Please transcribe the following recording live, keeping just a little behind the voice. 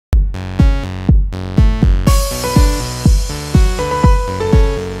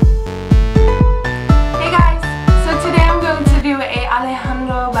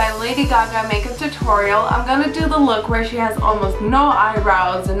Gaga makeup tutorial. I'm gonna do the look where she has almost no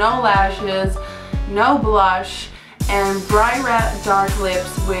eyebrows, no lashes, no blush, and bright red dark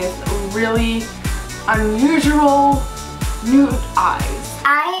lips with really unusual nude eyes.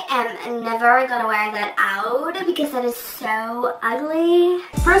 I am never gonna wear that out because that is so ugly.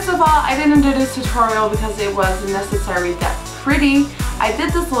 First of all, I didn't do this tutorial because it was necessary that pretty. I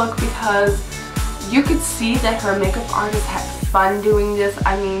did this look because you could see that her makeup artist had fun doing this.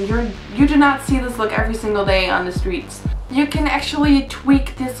 I mean, you do not see this look every single day on the streets. You can actually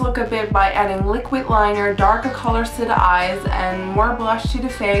tweak this look a bit by adding liquid liner, darker colors to the eyes, and more blush to the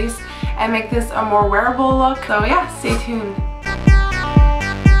face, and make this a more wearable look. So yeah, stay tuned.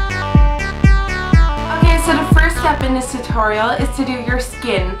 Okay, so the first step in this tutorial is to do your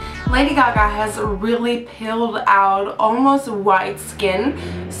skin. Lady Gaga has really peeled out, almost white skin,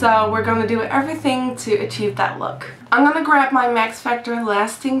 so we're gonna do everything to achieve that look. I'm gonna grab my Max Factor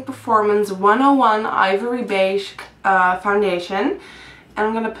Lasting Performance 101 Ivory Beige foundation, and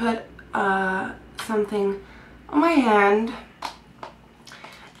I'm gonna put something on my hand,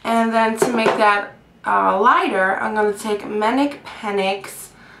 and then to make that lighter, I'm gonna take Manic Panic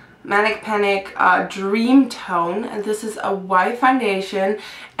Dream Tone, and this is a white foundation,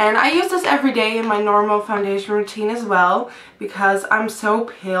 and I use this every day in my normal foundation routine as well because I'm so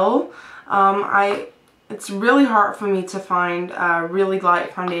pale. It's really hard for me to find really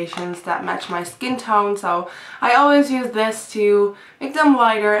light foundations that match my skin tone, so I always use this to make them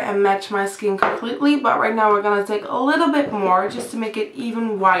lighter and match my skin completely. But right now we're gonna take a little bit more just to make it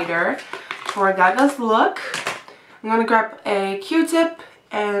even whiter for Gaga's look. I'm gonna grab a Q-tip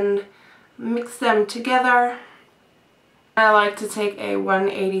and mix them together. I like to take a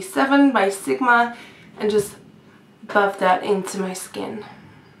 187 by Sigma and just buff that into my skin.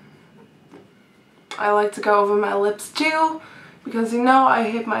 I like to go over my lips too because you know I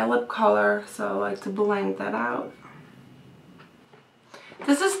hate my lip color, so I like to blend that out.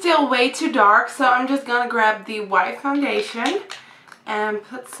 This is still way too dark, so I'm just gonna grab the white foundation and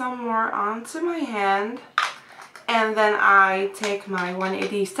put some more onto my hand. And then I take my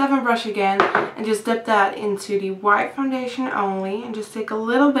 187 brush again and just dip that into the white foundation only, and just take a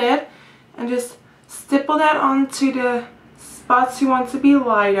little bit and just stipple that onto the spots you want to be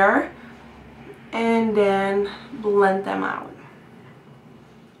lighter, and then blend them out.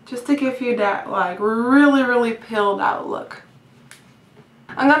 Just to give you that like really peeled out look.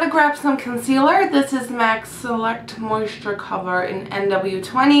 I'm gonna grab some concealer. This is MAC Select Moisture Cover in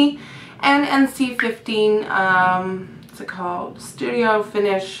NW20. And NC15, what's it called? Studio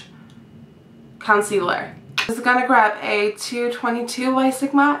Finish Concealer. Just gonna grab a 222 by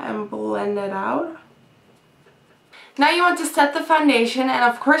Sigma and blend it out. Now you want to set the foundation, and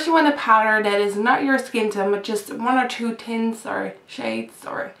of course you want a powder that is not your skin tone, but just one or two tints or shades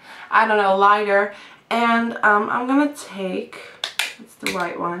or, I don't know, lighter. And I'm gonna take, it's the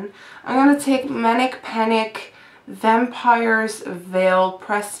white one, I'm gonna take Manic Panic Vampire's Veil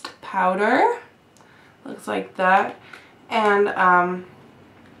Pressed Powder. Looks like that. And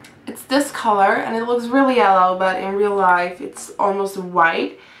it's this color, and it looks really yellow, but in real life it's almost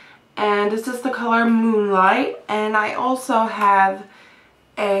white. And this is the color Moonlight. And I also have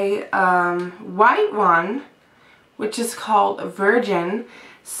a white one, which is called Virgin.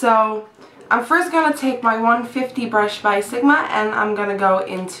 So I'm first gonna take my 150 brush by Sigma, and I'm gonna go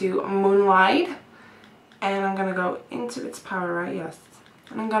into Moonlight. And I'm gonna go into its powder, right? Yes.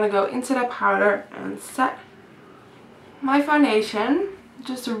 And I'm gonna go into the powder and set my foundation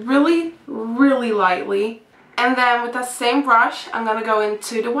just really lightly. And then with that same brush, I'm gonna go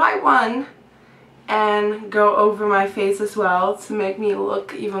into the white one and go over my face as well to make me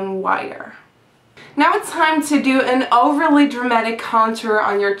look even whiter. Now it's time to do an overly dramatic contour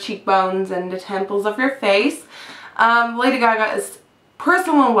on your cheekbones and the temples of your face. Lady Gaga is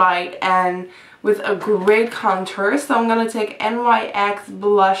porcelain white and with a great contour, so I'm gonna take N.Y.X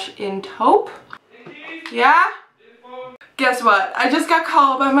blush in Taupe. Yeah? Guess what? I just got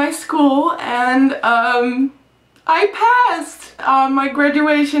called by my school, and I passed. My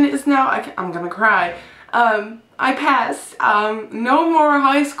graduation is now, I'm gonna cry. I passed. No more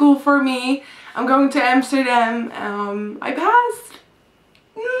high school for me. I'm going to Amsterdam. I passed.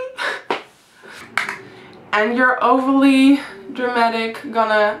 And you're overly dramatic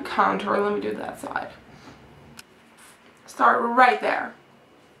gonna contour. Let me do that side. Start right there.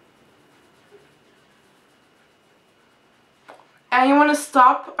 And you want to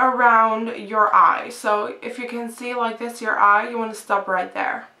stop around your eye. So if you can see like this your eye, you want to stop right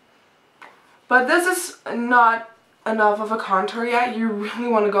there. But this is not enough of a contour yet. You really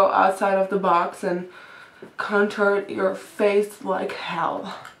want to go outside of the box and contour your face like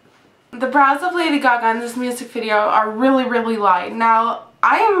hell. The brows of Lady Gaga in this music video are really light. Now,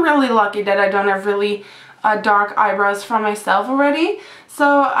 I am really lucky that I don't have really dark eyebrows for myself already.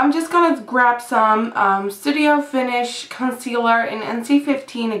 So I'm just going to grab some Studio Finish concealer in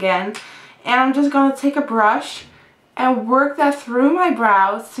NC15 again. And I'm just going to take a brush and work that through my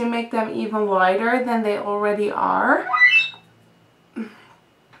brows to make them even lighter than they already are.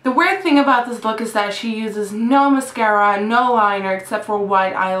 The weird thing about this look is that she uses no mascara, no liner except for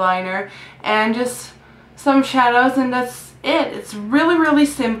white eyeliner and just some shadows, and that's it. It's really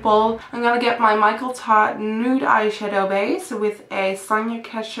simple. I'm going to get my MichealTodd Nude eyeshadow base with a Sonia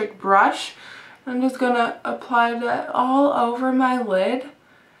Kashuk brush. I'm just going to apply that all over my lid,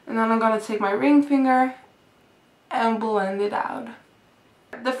 and then I'm going to take my ring finger and blend it out.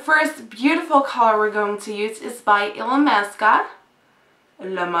 The first beautiful color we're going to use is by ILLAMASQUA.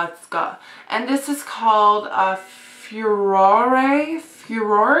 And this is called Furore.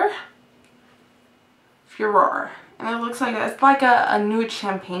 And it looks like it's like a nude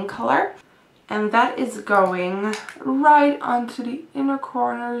champagne color. And that is going right onto the inner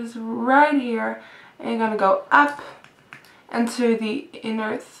corners right here. And you're gonna go up into the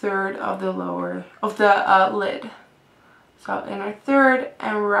inner third of the lid. So inner third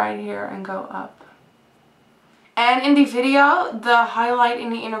and right here and go up. And in the video, the highlight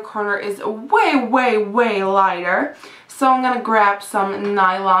in the inner corner is way lighter. So I'm going to grab some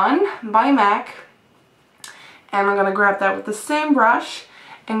Nylon by M.A.C. And I'm going to grab that with the same brush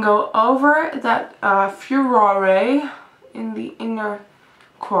and go over that Furore in the inner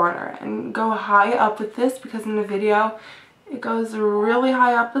corner. And go high up with this because in the video, it goes really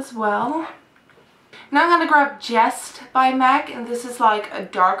high up as well. Now I'm going to grab Jest by M.A.C. And this is like a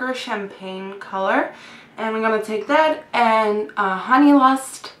darker champagne color. And I'm going to take that and Honey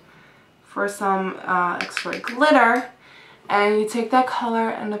Lust for some extra glitter. And you take that color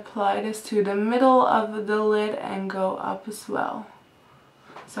and apply this to the middle of the lid and go up as well.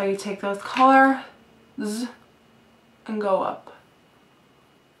 So you take those colors and go up.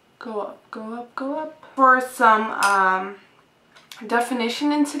 Go up, go up, go up. For some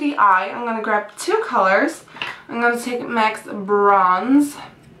definition into the eye, I'm going to grab two colors. I'm going to take M.A.C Bronze.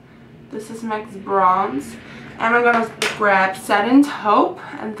 This is M.A.C Bronze. And I'm going to grab Satin Taupe.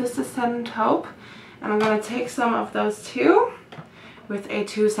 And this is Satin Taupe. And I'm going to take some of those two with a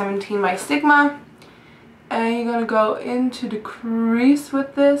 217 by Sigma. And you're going to go into the crease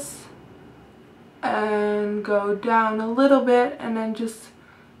with this. And go down a little bit. And then just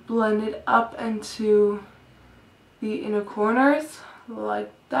blend it up into the inner corners. Like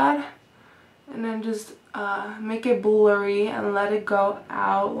that. And then just make it blurry and let it go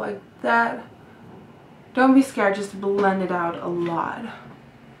out like that. Don't be scared, just blend it out a lot.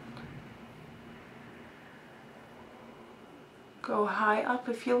 Go high up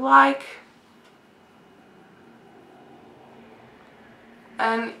if you like.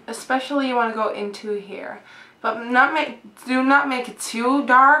 And especially you want to go into here. But do not make it too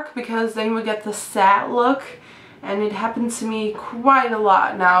dark because then we get the sad look. And it happened to me quite a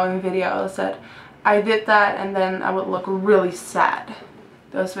lot now in videos that I did that and then I would look really sad.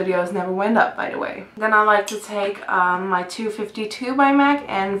 Those videos never went up, by the way. Then I like to take my 252 by M.A.C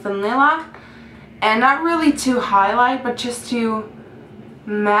and Vanilla. And not really to highlight, but just to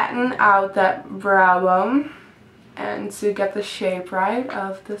matten out that brow bone. And to get the shape right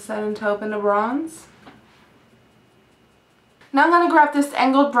of the Satin Taupe and the Bronze. Now I'm going to grab this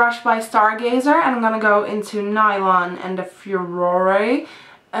angled brush by Stargazer and I'm going to go into Nylon and the Furore.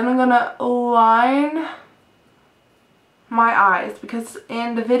 And I'm going to line my eyes because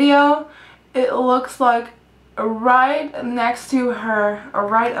in the video it looks like right next to her or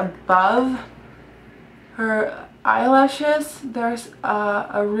right above her eyelashes there's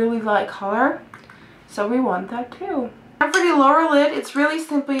a really light color. So we want that too. And for the lower lid, it's really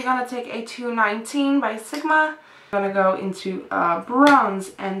simple. You're going to take a 219 by Sigma. I'm going to go into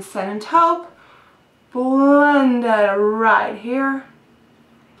Bronze and Satin Taupe. Blend that right here.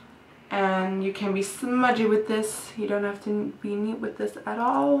 And you can be smudgy with this. You don't have to be neat with this at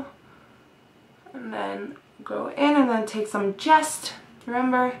all. And then go in and then take some Jest.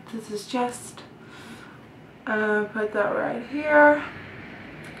 Remember, this is Jest. Put that right here.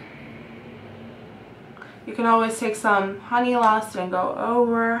 You can always take some Honey Lust and go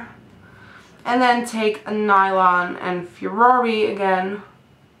over. And then take a Nylon and Furore again.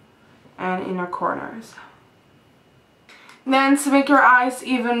 And inner corners. Then to make your eyes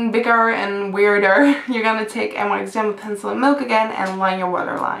even bigger and weirder, you're going to take N.Y.X Gem Pencil and Milk again and line your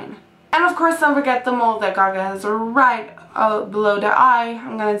waterline. And of course don't forget the mold that Gaga has right below the eye.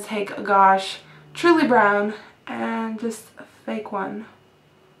 I'm going to take a Gosh Truly Brown and just a fake one.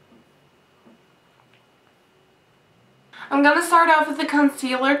 I'm gonna start off with the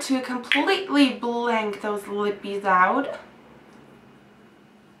concealer to completely blank those lippies out.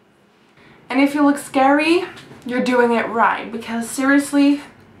 And if you look scary, you're doing it right, because seriously,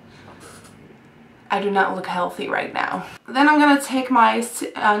 I do not look healthy right now. Then I'm gonna take my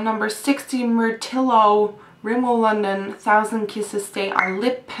number 60 Mirtillo Rimmel London 1000 Kisses Stay On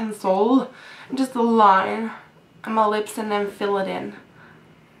Lip Pencil and just line on my lips and then fill it in.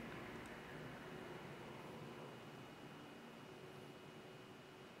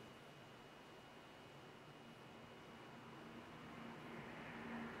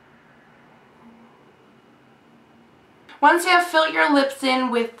 Once you have filled your lips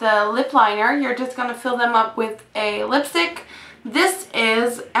in with the lip liner, you're just going to fill them up with a lipstick. This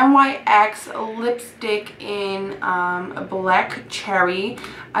is N.Y.X lipstick in Black Cherry.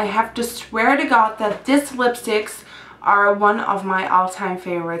 I have to swear to God that these lipsticks are one of my all-time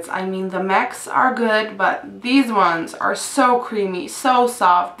favorites. I mean, the M.A.Cs are good, but these ones are so creamy, so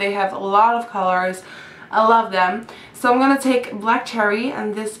soft. They have a lot of colors. I love them. So I'm going to take Black Cherry,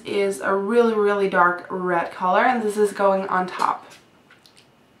 and this is a really, really dark red color, and this is going on top.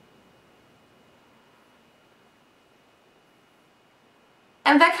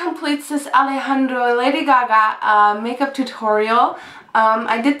 And that completes this Alejandro Lady Gaga makeup tutorial.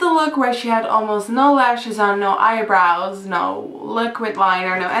 I did the look where she had almost no lashes on, no eyebrows, no liquid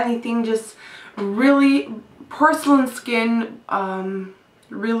liner, no anything, just really porcelain skin,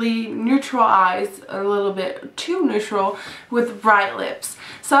 really neutral eyes, a little bit too neutral, with bright lips.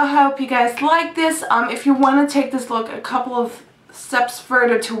 So I hope you guys like this. If you want to take this look a couple of steps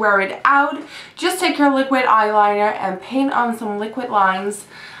further to wear it out, just take your liquid eyeliner and paint on some liquid lines,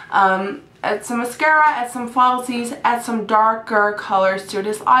 add some mascara, add some falsies, add some darker colors to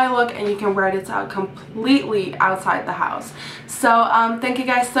this eye look, and you can wear this out completely outside the house. So thank you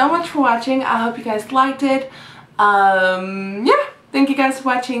guys so much for watching. I hope you guys liked it. Yeah. Thank you guys for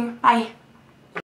watching. Bye.